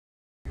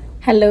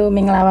Hello,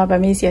 Minglava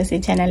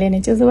Burmese channel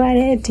in just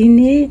where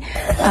Dini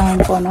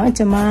Bono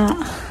Jama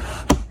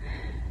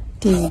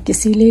the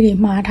Pisili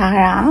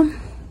Matara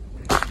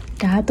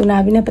Da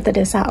Tunabina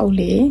Patadesa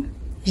Uli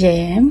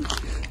Yam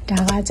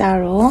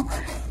Dagajaro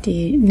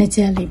the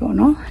Nejali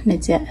Bono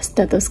Neja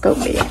Stethoscope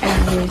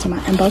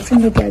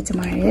unboxing the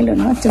Piazamari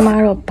no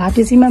tomorrow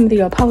Papisima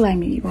the Paula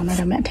me one of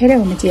the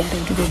material material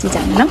to the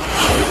Jana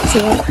so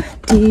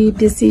the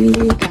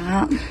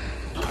Pisili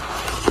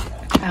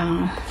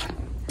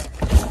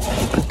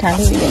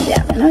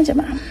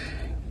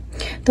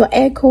to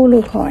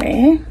Eko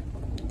Core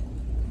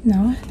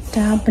no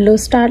da blue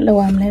start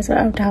low amless or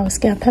out house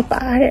cap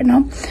pepper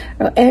no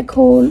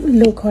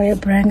Eko Core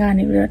brand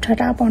and you try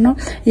up on no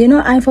you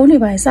know iPhone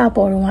by sap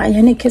or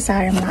any kiss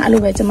I am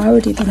always a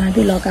marity to not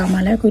be lock out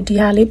my leg with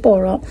diali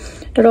poro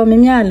to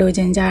Romia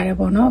Lojan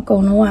Jarabono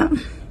go no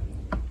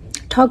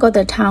talk of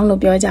the town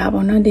of your job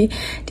on the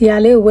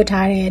diali would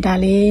hire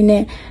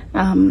daline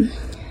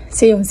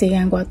See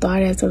and got the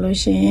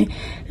resolution.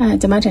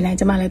 Jamatan and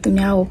Jamala to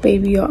now,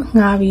 baby or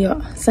Navi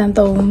or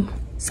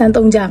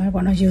Santon Jam,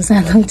 one of you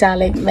Santon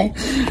Jale.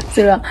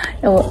 So,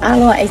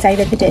 I'll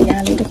excited to get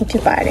a little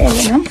bit by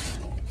it, you know.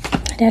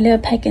 The little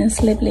pack and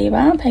slip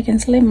lever, pack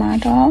and slip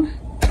matter.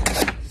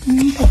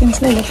 Pack and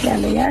slip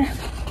layer.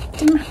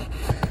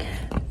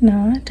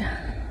 Not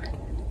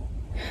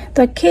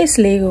the case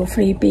Lego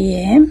free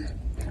PM.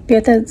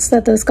 Pieta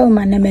stethoscope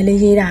man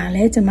nemeli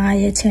rale jama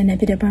ye channel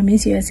bit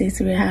Burmese is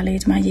rale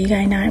jama ye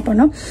guy na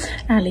bono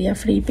ali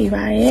free be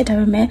bare da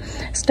me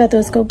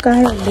stethoscope ka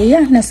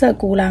le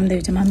 29လမ်းမသိ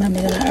ဘူးjama me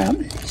la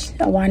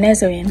awareness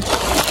ဆိုရင်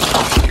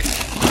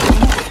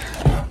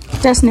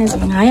test နဲ့ဆို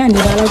900နေ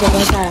ပါလောက်တော့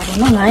ကြတာပေါ့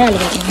နော်900လေး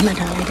ပဲကျွန်တော်မှတ်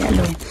ထားလိုက်တယ်အ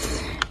လို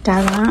ဒါ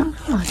က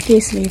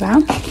case လေးပါ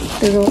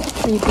သူတို့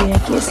ပေးပေး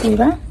တဲ့ case လေး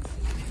ပါ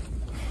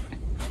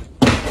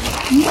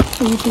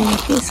ပေးပေးတဲ့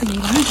case လေး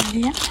ပါဒါ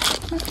လေးက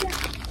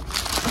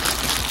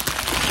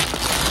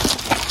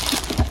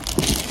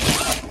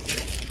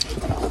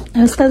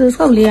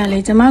Stethoscope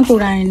le jama ko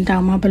rain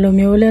taw ma belo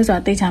myo le so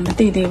a cha ma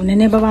ti de bu ne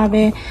ne ba ba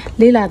be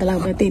le la da law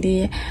be ti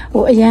de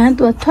ho ayan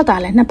tu thwat ta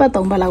le 2 ပတ်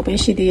 3 ပတ်လောက်ပဲ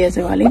ရှိသေးရဲ့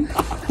ဆိုတော့လေ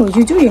ဟို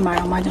YouTube တွေမှာ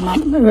တော့မှကျွန်မ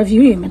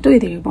review တွေမတွေ့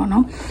သေးဘူးပေါ့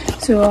နော်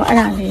ဆိုတော့အဲ့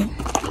ဒါလေး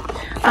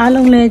အား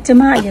လုံးလဲကျွန်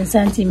မအရင်စ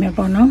မ်းကြည့်မယ်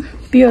ပေါ့နော်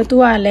ပြီးတော့သူ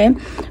ကလည်း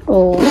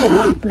ဟိုဘယ်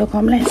လို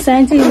ခေါ်မလဲစ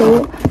မ်းကြည့်လို့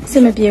စ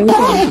င်မပြေဘူး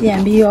ဆိုရင်ပြ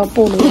န်ပြီးတော့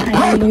ပို့လို့ရတ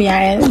ယ်လို့ရ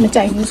တယ်မ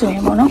ကြိုက်ဘူးဆိုရ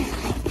င်ပေါ့နော်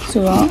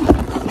ဆိုတော့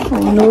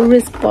ဟို no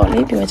risk ပေါ့လေ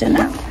ပြောချင်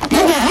တာ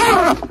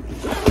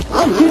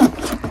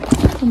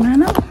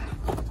Mana?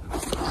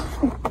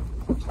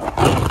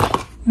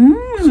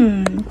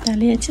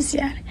 Dali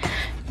aja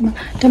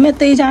Tapi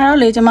teja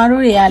le cuma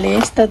ruri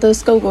ale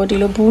stethoscope ko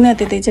dilo bune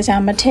tete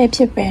caca mate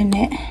piepe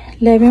ne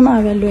lebih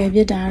mah belu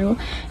lebih daru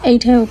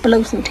itu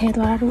peluk sudah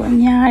tu aru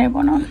nyare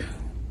bono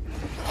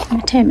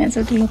mate meso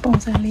dilo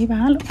ponsel liba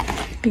lo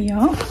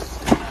bio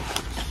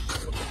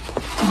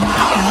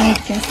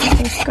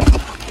stethoscope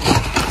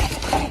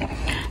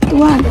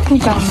tua tu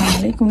jangan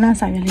le guna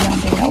saya lihat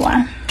dia wa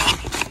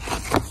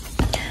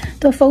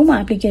The phone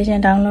application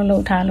download လု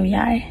ပ်ထားလို့ရ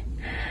တယ်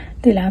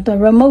။ဒီလားသူ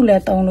remote လ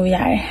ည်းသုံးလို့ရ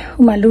တယ်။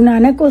ဥပမာ Luna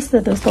နဲ့ကိုယ်စ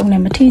တဲ့သုံး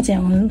နဲ့မထိချင်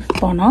ဘူး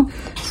ပေါ့နော်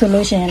။ဆို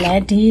လို့ရှိရင်လ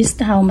ည်းဒီ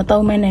star ကိုမ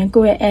သုံးမနဲ့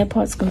ကိုယ့်ရဲ့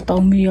AirPods ကို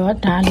သုံးပြီးတော့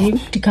ဒါလေး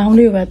ဒီကောင်း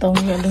လေးကိုပဲသုံး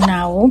ပြီးတော့ Luna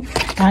ကို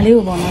ဒါလေး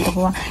ကိုပေါ့နော်တ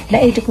ကူကလ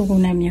က်အိတ်တစ်ခုခု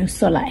နဲ့မျိုး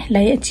ဆွတ်လိုက်လ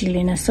က်ရဲ့အချီ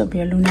လေးနဲ့ဆွတ်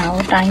ပြီးတော့ Luna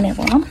ကိုတိုင်းနေ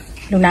ပေါ့နော်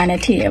။ Luna နဲ့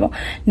ထိရပေါ့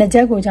။နှစ်ချ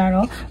က်ကိုကြ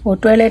တော့ဟို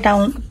တွဲလဲတော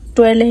င်း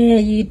တွဲလဲ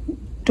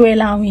တွဲ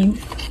လောင်းပြီး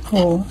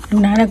ဟိုလူ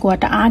နာနဲ့ကိုက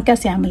တအားကက်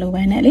ဆရာမလို့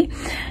ပဲနဲ့လေ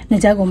နှ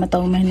စ်ချက်ကိုမ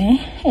သုံးမနဲ့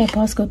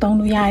AirPods ကိုသုံး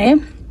လို့ရတယ်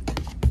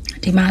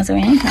ဒီမှာဆို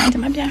ရင်ဒါကျွ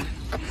န်မပြ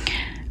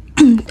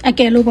အ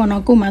ကယ်လို့ပေါ့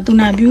နော်ကိုမှသူ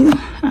နာပြူ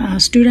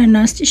student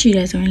nurse ရှိတ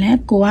ယ်ဆိုရင်လည်း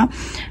ကိုက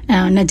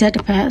နှစ်ချက်တ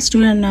စ်ဖက်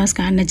student nurse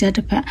ကနှစ်ချက်တ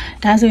စ်ဖက်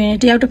ဒါဆိုရင်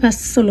တယောက်တစ်ဖက်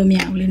ဆွလို့မရ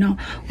ဘူးလေနော်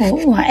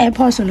ဟို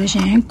AirPods ဆိုလို့ရှိ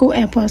ရင်ကို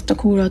AirPods တ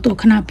ခုတော့သူ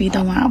ခဏပေး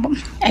တော့မှာပေါ့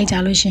အဲ့ကြ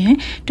လို့ရှိရင်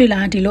တွေ့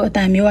လားဒီလိုအတ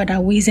န်မျိုးကဒါ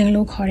wheezing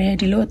လို့ခေါ်တယ်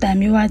ဒီလိုအတန်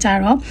မျိုးကကြ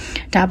တော့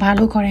ဒါဘာ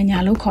လို့ခေါ်တယ်ညာ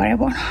လို့ခေါ်တယ်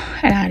ပေါ့နော်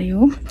အဲ့ဒါတွေ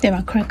ကိုတဲ့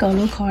မှာ crackle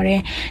လို့ခေါ်တ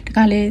ယ်တ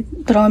ခါလေ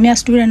တော်များ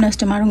student nurse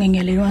ကျမတို့ငယ်င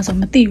ယ်လေးတော့ဆို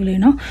မသိဘူးလေ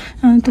နော်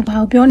သူဘာ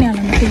ပြောနေရ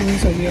လဲမသိဘူး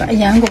ဆိုပြီးတော့အ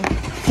ရန်ကို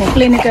ဟို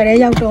clinical ရဲ့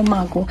ရောက်တော့မှ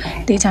ကို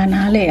တေချာ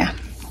နားလဲတာ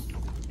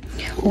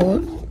ဟို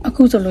အ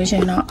ခုဆိုလို့ရှိရ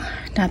င်တော့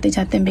ဒါတေ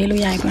ချာတင်ပေး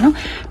လို့ရပြီပေါ့နော်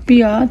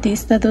ပြီးတော့ဒီ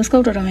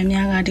stethoscope တော်တော်များ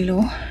များကဒီ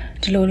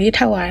လိုလေး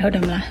ထောက်ရတယ်ဟုတ်တ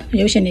ယ်မလား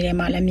ရုပ်ရှင်တွေထဲ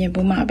မှာလည်းမြင်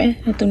ဖို့မှာပဲ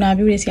သူနာ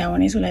ပြူတွေဆရာဝ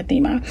န်တွေဆိုလည်းသိ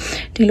မှာ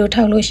ဒီလို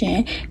ထောက်လို့ရှိရ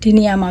င်ဒီ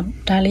နေရာမှာ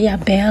ဒါလေးက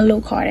bell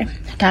လို့ခေါ်တယ်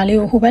ဒါလေး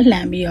ကိုဟိုဘက်လှ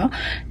န်ပြီးတော့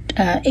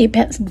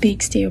apex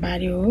beaks တွေပါ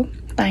ဒီကို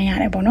တိုင်းရ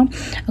တယ်ပေါ့နော်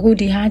အခု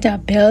ဒီဟာကျ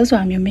bell ဆို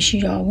တာမျိုးမရှိ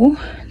တော့ဘူး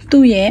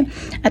သူ့ရဲ့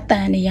အတ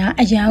န်တွေက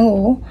အရန်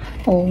ကို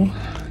ဟို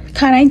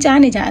ခါတိုင်းကြား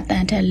နေကြအတ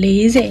န်ထက်40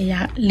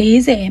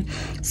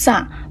စ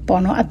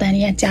ပေါ့နော်အတန်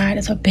တွေကကြားရတ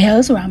ယ်ဆိုတော့ bell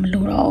ဆိုတာမ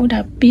လို့တော့ဒါ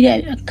ပြီးတဲ့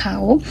အခါ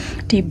ကို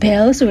ဒီ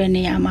bell ဆိုတဲ့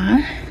နေရာမှာ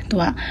သူ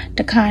ကတ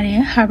ခါတ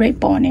ည်း heart rate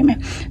ပေါ်နေမယ်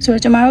ဆို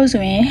တော့ကျမတို့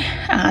ဆိုရင်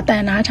အတ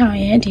န်နားထောင်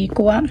ရင်ဒီ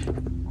ကိုက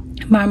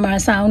murmur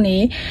sound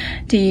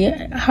ဒီ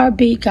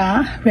heartbeat က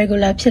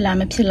regular ဖြစ်လာ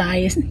မဖြစ်လာ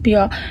ပြီး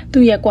တော့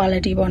သူ့ရဲ့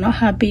quality ပေါ့နော်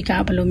heartbeat က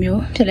ဘယ်လို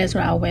မျိုးဖြစ်လဲဆို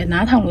တာကိုပဲ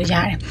နားထောင်လို့ရ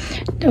တယ်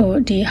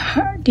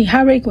ဒီ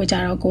heart rate ကိုကြ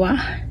တော့ကိုက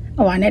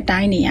ဟိုဟာနဲ့တို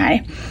င်းနေရတယ်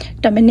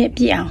10 မိနစ်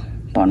ပြည့်အောင်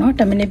ပေါ့နော်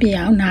10 မိနစ်ပြည့်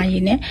အောင်နာရီ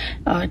နဲ့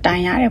တို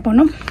င်းရတယ်ပေါ့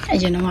နော်အ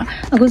ရင်တော့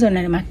အခုဆို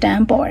နေဒီမှာ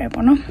10ပေါ်တယ်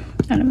ပေါ့နော်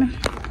အဲ့လိုမျိုး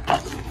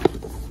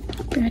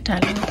ပြထား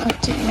လေးဖောက်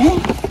ကြည့်မယ်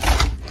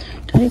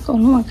ဒါလေးအကုန်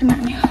လုံးကခဏ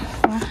နေဟာ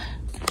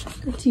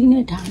ကကြီး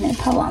နဲ့ဓာတ်နဲ့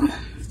ဖောက်ရ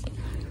မှာ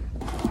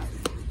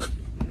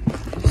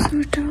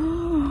ဆို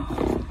တော့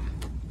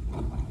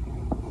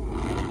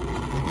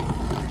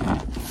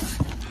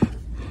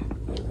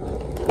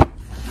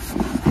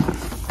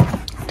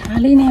ဒါ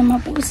လေးနဲ့မ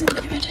ပူစ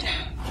ပြတ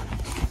ယ်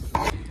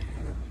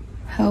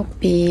ဟုတ်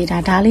ပြီ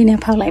ဒါလေးနဲ့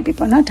ဖောက်လိုက်ပြီ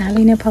ပေါ့နော်ဒါ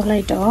လေးနဲ့ဖောက်လို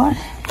က်တော့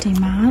ဒီ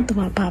မှာသူ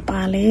ကပါ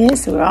လဲ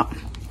ဆိုတော့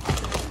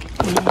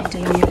ဒီ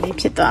လိုမျိုးလေး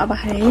ဖြစ်သွားပါ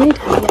တယ်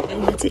ဒါလေးလ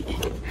ည်းမကြည့်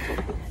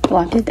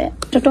ဟိုဖြစ်တဲ့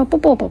တော်တော်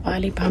ပေါ့ပါ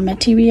လေးဘာ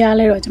material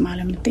လဲတော့ကျွန်မ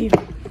လည်းမသိ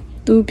ဘူး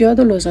သူပြောသ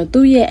လိုဆို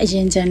သူ့ရဲ့အရ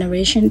င်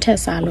generation ထက်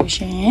စားလို့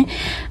ရှင်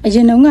အရ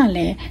င်တုန်းကလ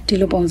ည်းဒီ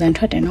လိုပုံစံ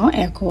ထွက်တယ်နော်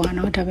Eko อ่ะเน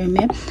าะဒါပေ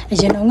မဲ့အ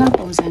ရင်တုန်းက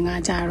ပုံစံက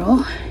ကြတော့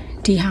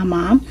ဒီဟာ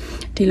မှာ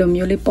ဒီလို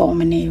မျိုးလေးပေါ်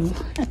မနေဘူး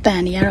အတ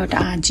န်တွေကတော့တ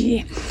အားကြီး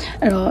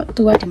အဲ့တော့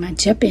သူကဒီမှာ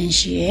ဂျက်ပင်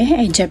ရှိရယ်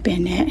အဲ့ဂျက်ပင်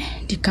နဲ့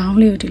ဒီခေါင်း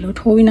လေးကိုဒီလို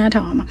ထိုးပြီးနား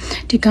ထောင်အောင်ပါ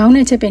ဒီခေါင်း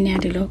နဲ့ဂျက်ပင်နဲ့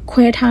ဒီလို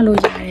ခွဲထားလို့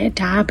ရတယ်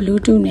ဒါက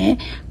Bluetooth နဲ့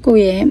ကို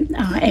ယ့်ရဲ့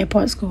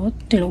AirPods ကို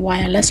ဒီလို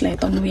wireless လေး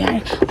သုံးလို့ရတ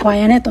ယ်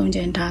wire နဲ့သုံးချ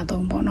င်တာ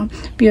သုံးပေါ့နော်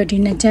ပြီးတော့ဒီ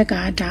နှစ်ချက်က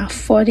ဒါ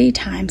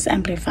40 times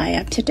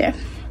amplifier ဖြစ်တယ်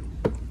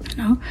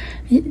နော်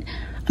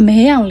အမဲ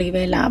ရောင်လေး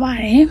ပဲလာပါ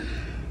တယ်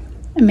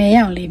အမဲ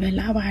ရောင်လေးပဲ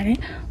လာပါတယ်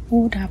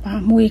ဟိုဒါပါ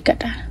မွေးကတ်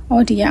တာ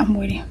ဟောဒီကအ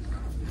မွေးတွေ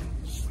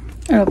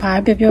အဲ့တော့ဘာ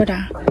ပြောတာ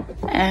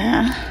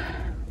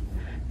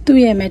သူ့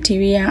ရဲ့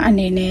material အ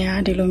နေနဲ့က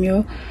ဒီလို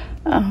မျိုး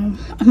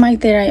အမိုက်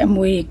တဲ့ရိုက်အ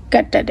မွေးက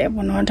တ်တက်တယ်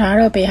ပေါ့နော်ဒါ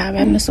တော့ဘယ်ဟာ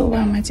ပဲမဆို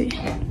ပါမကြည့်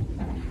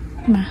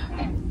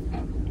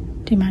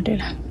ဒီမှာတွေ့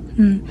လား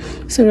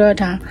ဆိုတော့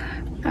ဒါ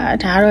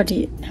တော့ဒီ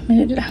မ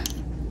တွေ့လား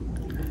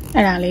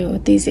အဲ့ဒါလေးကို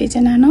သိစေချ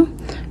င်တာနော်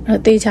အဲ့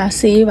တော့သေချာ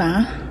ဆေးပါ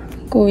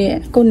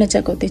ကိုနှစ်ချ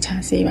က်ကိုသေချာ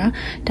ဆေးပါ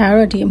ဒါ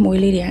တော့ဒီအမွေး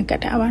လေးတွေကက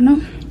တ်တာပါနော်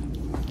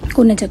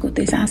ကိုနှစ်ချက်ကို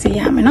သေချာဆေး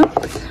ရမယ်နော်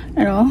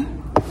အဲ့တော့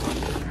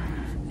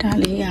ဒါ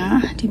လေးက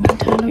ဒီမှာ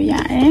ထားလို့ရ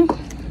တယ်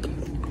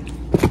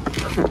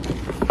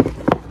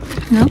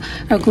နော်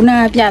အခုန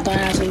ကပြသွား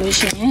တာဆိုလို့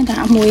ရှိရင်ဒါ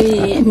အမွေး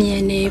တွေအမြ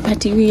င်တွေဘက်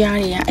တီးရီးယား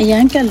တွေကအရ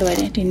န်ကက်လွယ်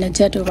တယ်ဒီနှစ်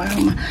ချက်တို့ပါ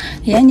တော့မှ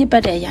အရန်ညစ်ပ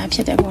တ်တဲ့အရာဖြ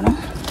စ်တယ်ပေါ့နော်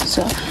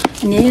ဆိုတော့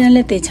အနည်းနဲ့လ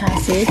က်သေးချ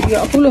စေပြီး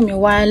တော့အခုလို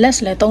မျိုး wireless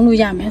လည်းသုံးလို့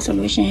ရမယ်ဆို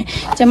လို့ရှိရင်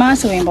ကျမ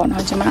ဆိုရင်ပေါ့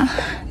နော်ကျမ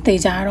သေ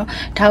ချာတော့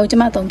ဒါကိုကျ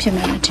မသုံးဖြစ်မ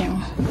ယ်မထင်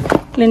ဘူး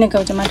clinic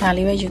ကိုကျမဒါ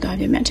လေးပဲယူသွား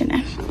ပြမယ်ထင်တ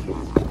ယ်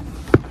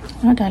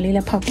နော်ဒါလေးလ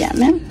ည်းဖောက်ပြ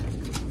မယ်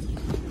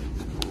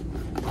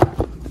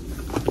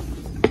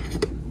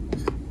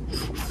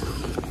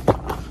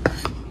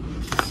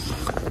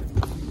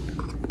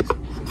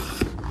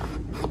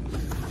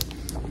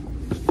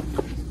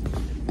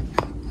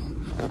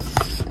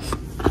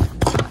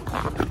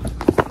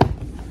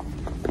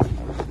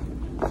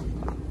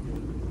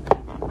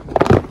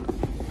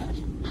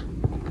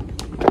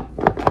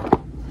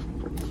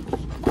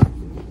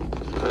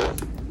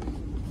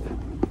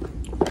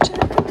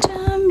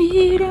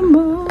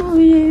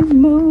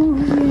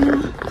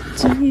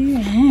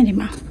ဒီ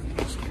မှာ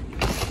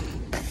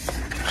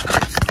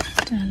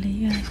ဒါလေး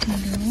ကဒီ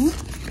လို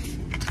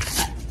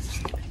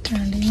ဒါ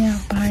လေးက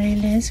ဘာ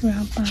လဲဆို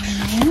တာပါ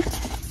မယ်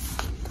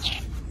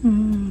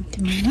ဒီ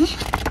မှာနော်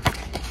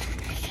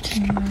ဒီ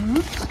မှာ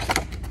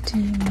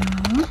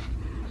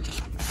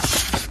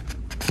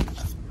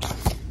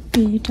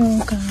ပြီးတော့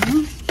က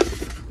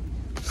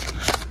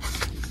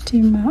ဒီ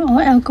မှာ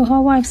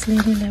alcohol wipes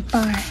လေးတွေလည်း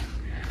ပါတယ်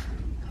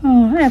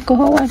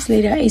alcohol wipes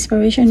လေးတွေ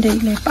expiration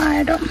date လည်းပါတ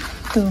ယ်တော့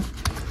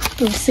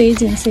သူဆေး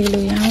ခြင်းဆေး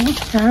လို့ရအောင်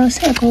ဒါတော့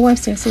alcohol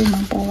wipes ဆေးမှ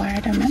ပေါ်ပါတ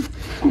ယ်ဒါမှ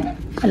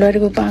အလွယ်တ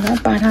ကူပါ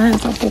ထားရ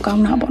ဆိုပိုကော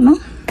င်းတာပေါ့နော်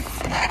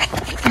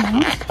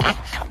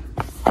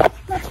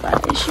ပါ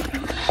တယ်ရှိ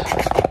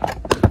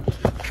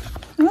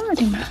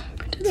ဒီမှာ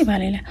ဒီပါ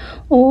လေလား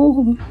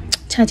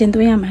ချာကျင်သွ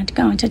င်းရမှာဒီ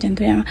ကောင်ချာကျင်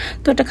သွင်းရမှာ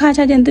သူတစ်ခါ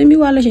ချာကျင်သွင်းပြီး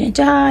သွားလို့ရှိရင်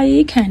ကြာ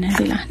ရေးခံတယ်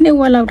ဒီလားနှစ်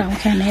ဝက်လောက်တောင်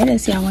ခံတယ်တဲ့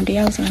ဆရာဝန်တ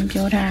ယောက်ဆိုရင်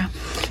ပြောထားတာ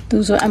သူ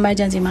ဆို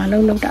emergency မှာလှု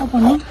ပ်တာ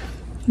ပေါ့နော်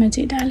မကြ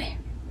ည့်တာလေ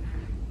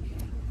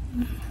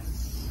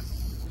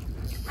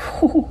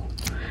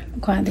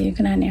ခွာသေးခ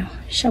ဏနေ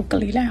ရှောက်က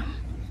လေးလာ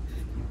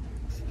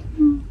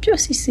ပြု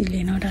တ်စီ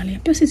လေးနော်ဒါလေး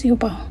ပြုတ်စီဟု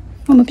တ်ပါ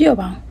ဘူးမပြုတ်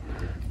ပါဘူး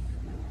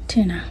ထ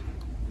င်တာ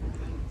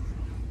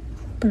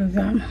ဘယ်လို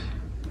ပြောမလဲ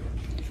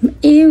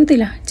အေးဦးတိ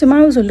လားကျမ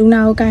တို့ဆိုလူနာ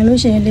ကိုကင်လို့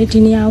ရှိရင်လေဒီ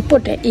နေရာကိုပု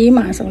တ်တယ်အေး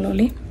မှာဆိုလို့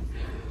လေ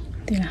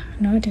တိလား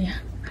နော်တရား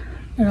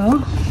အဲ့တော့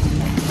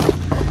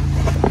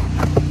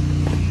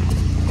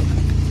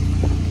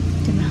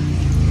ဒီမှာ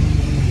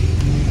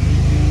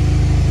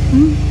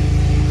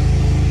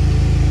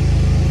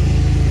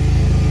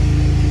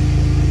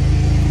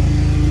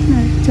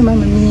ကျမ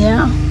မမြင်ရ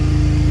အော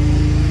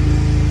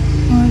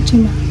င်ဒီ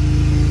မှာ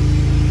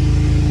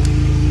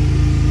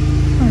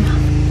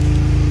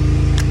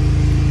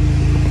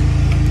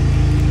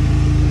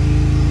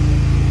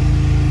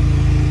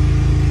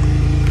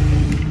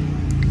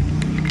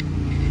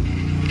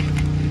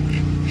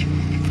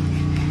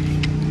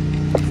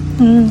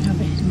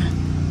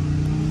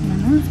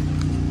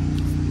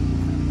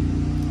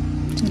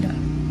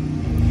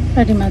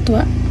အဲ့ဒီမှာ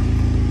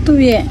သူ့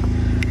ရဲ့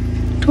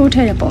ထိုးထ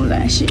ည့်တဲ့ပုံစံ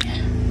ရှိတယ်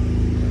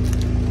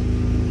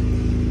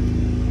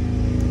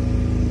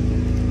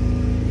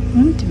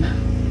ဒီမှာ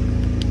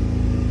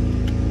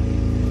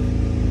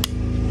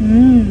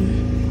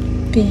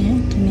ပြီးရင်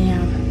ဒီနေရာ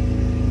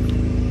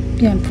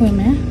ပြန်ဖွင့်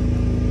မယ်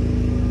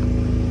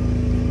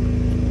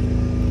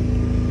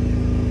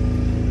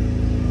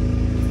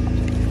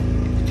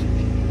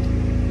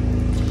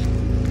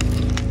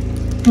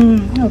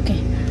โอเค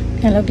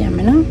ပြန်လုပ်ပြန်မ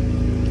ယ်နော်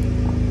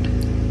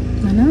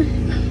မနော်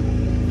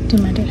ဒီ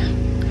မှာတွေ့လား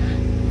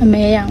အ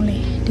မဲရောင်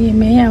လေးဒီအ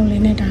မဲရောင်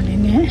လေးနဲ့ဒါ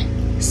လေးနဲ့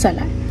ဆက်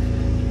လိုက်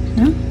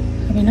နော်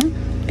ဟုတ်ပြီနော်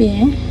ပြီးရ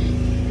င်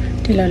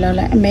ဒီလိုလောက်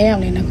လိုက်အမဲရော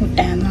င်လေးနဲ့ကို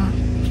တန်သွား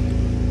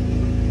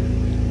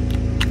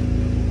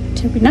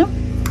ဖြစ်ပြီနော်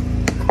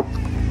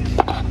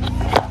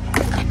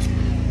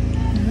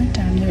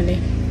ဒါမျိုး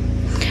လေး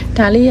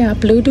ဒါလေးက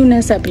Bluetooth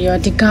နဲ့ဆက်ပြီးတော့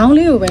ဒီခေါင်း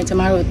လေးကိုပဲကျ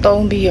မတို့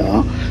သုံးပြီး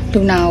တော့လူ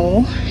နာကို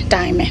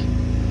တိုင်မယ်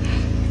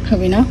ဟု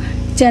တ်ပြီနော်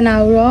ကျန်တာ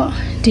တော့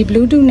ဒီ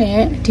Bluetooth နဲ့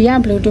ဒီက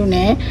Bluetooth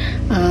နဲ့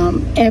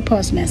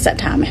AirPods နဲ့ဆက်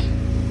ထားမယ်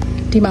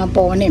ဒီမှာ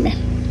ပေါ်နေမယ်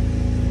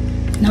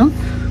နော်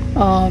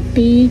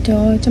ပြီး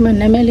တော့ကျွန်မ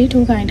နာမည်လေး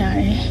ထိုးခိုင်းထား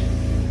တယ်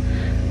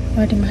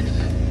ဟောဒီမှာ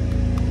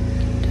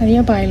ဒါရီ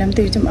ကပါရလားမ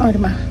သိဘူးကျွန်မဒီ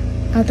မှာ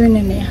အသွင်း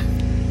နေနေရ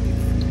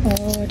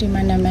ဒီ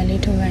မှာနာမည်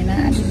လေးထိုးခိုင်းတာ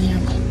ဒီနေရာ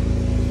မှာ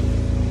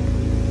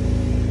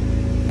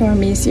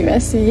Burmese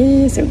USA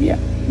ဆိုပြီး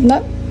တော့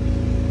နော်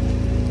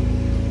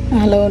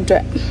အားလုံးအတွ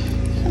က်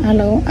အား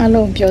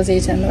လုံးပြောစေ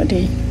ချင်လို့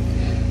ဒီ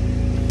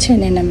ချင်း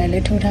နေနာမည်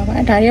လေးထိုးထားပါ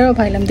ဒါရီကတော့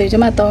ဘာလဲမသိဘူးကျွ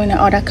န်မသုံးနေ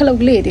ဒါခလုတ်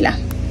ကလေးဒီလား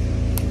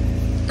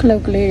ခလု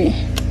တ်ကလေးတွေ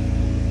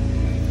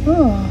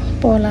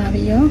ပေါ်လာ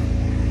ပြီရော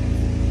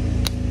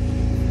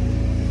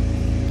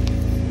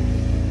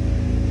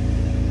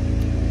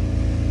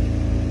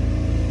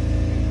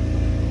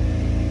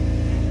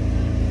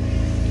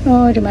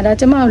ဒီမှာဒါ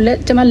ကျွန်မ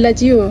လက်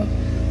ကြီးကို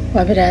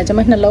ဘာဖြစ်လဲကျွန်မ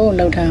နှလုံးကို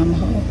လှုပ်ထားမှာမ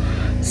ဟုတ်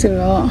ဆို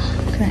တော့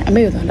အ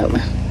မေကိုသွားလှုပ်မ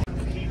ယ်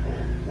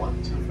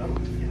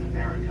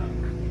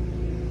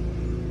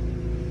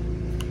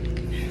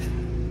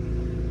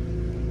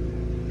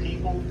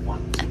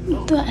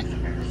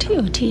သူ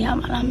ကထီရ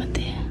မှာလားမ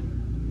သိ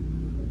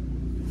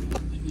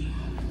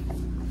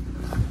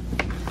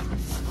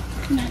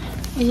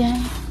အရင်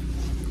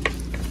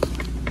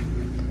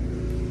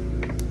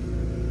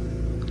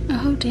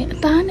ဟုတ်တယ်အ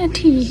သားနဲ့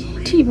ထိ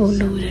ဖို့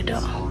လိုတယ်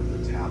တော့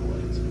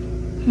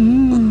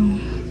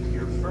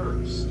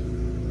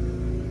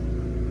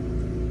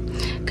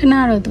ခဏ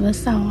တော့သူ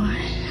စောင့်ရ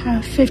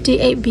တ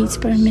ယ်58 beats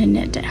per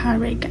minute တဲ့ heart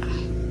rate က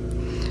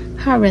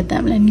heart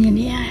rhythm လည်းမြင်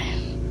နေရတယ်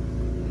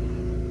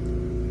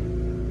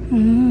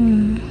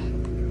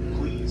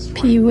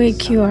P-Way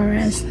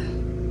QRS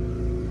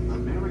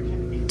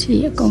ဒီ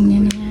အကုန်မြ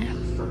င်နေရ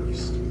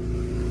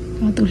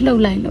တယ်သူလှု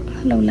ပ်လိုက်လို့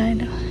လှုပ်ရင်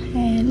လှု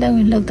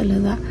ပ်တယ်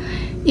လို့ဆို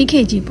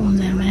EKG ပုံ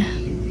စံပဲ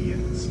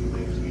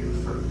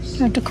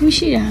တခု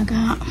ရှိတာက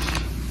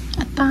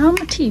အသားမ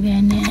ထိပဲ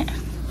နဲ့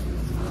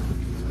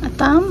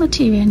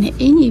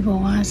အင်ကြီး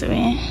ပေါ်ကဆို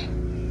ရင်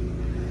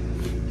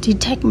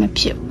detect မ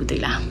ဖြစ်ဘူးသိ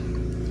လား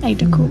အဲ့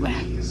တခုပဲ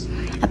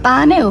အ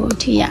သားနဲ့ကို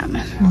ထိရမ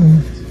ယ်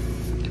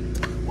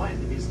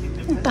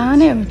အသား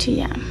နဲ့ကိုထိ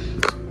ရမယ်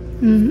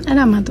အဲ့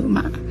ဒါမှသူ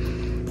မှ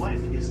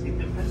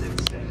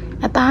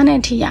အသားနဲ့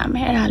ထိရမ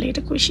ယ်အဲ့ဒါလေးတ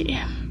ခုရှိတ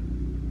ယ်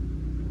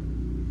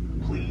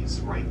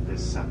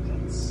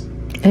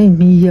အဲ့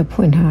မီးရဖွ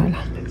င့်ထား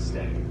လား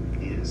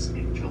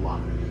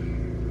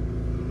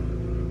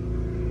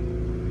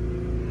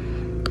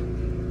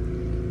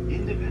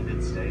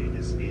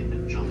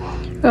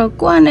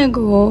ကိုယ့်နဲ့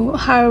ကို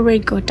heart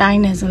rate ကိုတို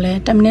င်းနေဆိုလဲ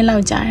10မိနစ်လော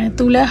က်ကြာတယ်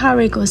သူလဲ heart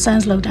rate ကို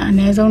sense လုပ်တာအ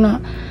နည်းဆုံးတော့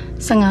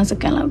15စက္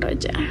ကန့်လောက်တော့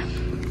ကြာတ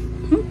ယ်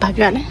ဘာ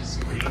ပြောလဲ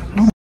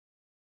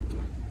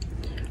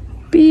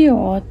ပြီး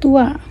တော့ तू က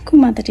ခု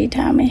မှတတိ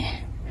ထားမယ်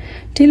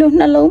ဒီလို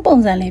နှလုံးပုံ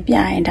စံလေးပြ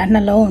ရင်ဒါနှ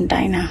လုံးကို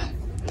တိုင်းတာ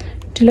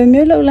ဒီလို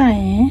မျိုးလုပ်လိုက်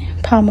ရင်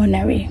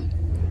pulmonary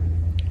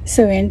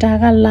ဆိုရင်ဒါ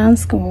က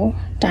lungs ကို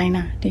တိုင်း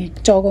တာဒီ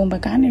ကြောကုန်းဘ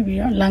က်ကနေပြီး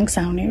တော့ lung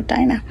sound တွေကိုတို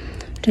င်းတာ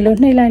ဒီလို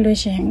နှိပ်လိုက်လို့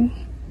ရှိရင်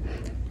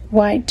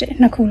white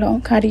နှစ်ခုလုံး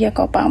cardiac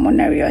ကို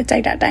pulmonary ရောကြို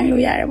က်တာတိုင်း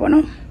လို့ရတယ်ပေါ့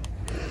နော်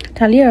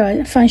ဒါလေးရော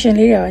function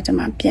လေးတွေရောကျွန်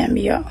မပြန်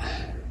ပြီးတော့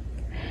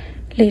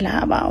လေ့လာ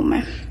ပါအောင်မ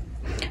ယ်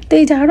တေ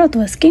ချာတော့သူ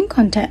skin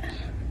contact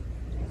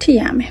ထိ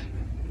ရမယ်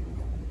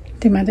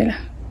ဒီမှာတွေ့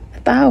လား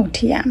အသားကို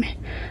ထိရမယ်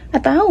အ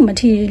သားကိုမ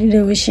ထိ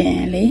လို့ရှင်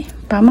လေ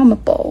ဘာမှမ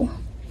ပေါ်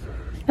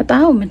အ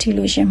သားကိုမထိ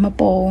လို့ရှင်မ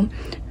ပေါ်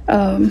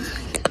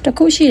တ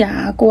ခုရှိတာ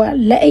ကိုက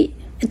လက်အိတ်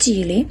အကြ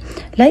ည့်လေ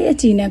လက်အ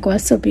ကြည့်နဲ့ကိုက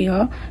ဆွတ်ပြီး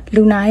တော့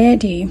လူနာရဲ့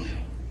ဒီ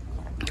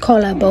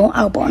collarbone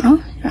အောက်ပေါ့နော်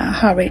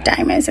heart rate တို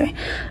င်းမယ်ဆိုရင်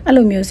အဲ့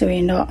လိုမျိုးဆိုရ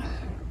င်တော့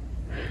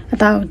အ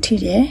သားကိုထိ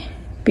တယ်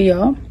ပြီး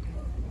တော့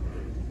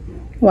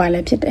ဟွာလ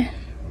ည်းဖြစ်တယ်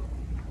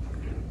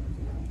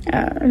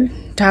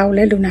ဒါကိုလ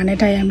ည်းလူနာနဲ့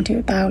တိုက်ရမထီ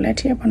ဘူးဒါကိုလည်း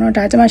ထီရပေါ့နော်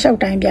ဒါကျွန်မရှောက်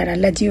တိုင်းပြတာ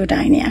လက်ကြီးကို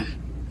တိုင်းနေရ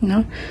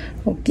နော်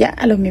ဟိုပြ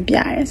အဲ့လိုမျိုးပြ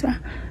ရဲဆိုတာ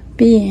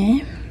ပြီးရင်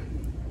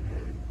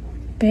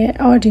ဘ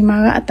ယ်ဒီမှာ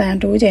ကအတန်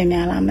တိုးကျယ်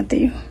များလားမ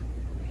သိဘူး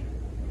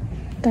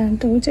အတန်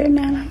တိုးကျယ်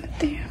များလားမ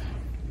သိဘူး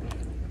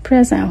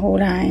press and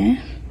hold ရင်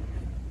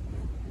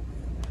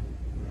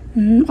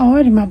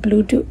Already my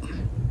Bluetooth.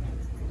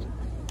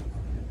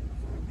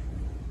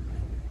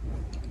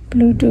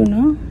 Bluetooth,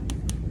 no?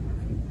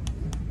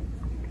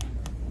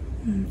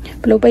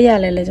 Blue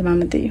le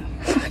jamamati.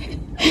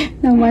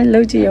 No my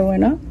logi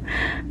no?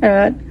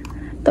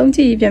 Don't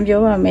you even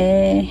go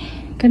me?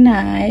 Good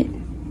night.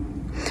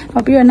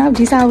 I'll be now.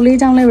 This I'll lay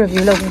down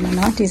review of women,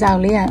 no? This I'll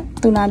lay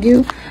to not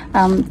you.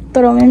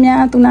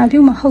 Toromia to not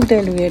you my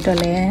hotel with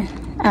the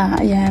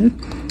yeah.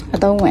 I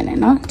don't win it,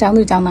 no? Down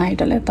to down night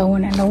to let the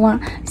one and no one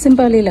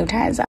simply look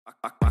as I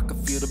can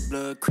feel the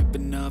blood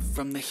creeping up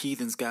from the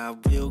heathens.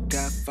 Got will,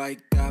 got fight,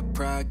 got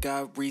pride,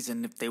 got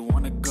reason. If they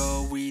wanna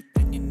go eat,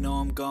 then you know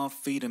I'm gonna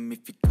feed them.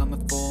 If you're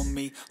coming for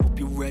me, hope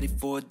you're ready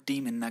for a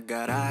demon. I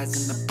got eyes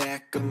in the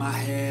back of my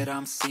head,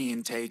 I'm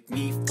seeing. Take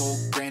me for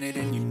granted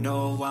and you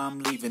know I'm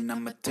leaving.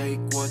 I'ma take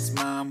what's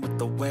mine with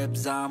the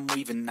webs I'm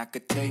weaving. I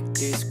could take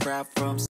this crowd from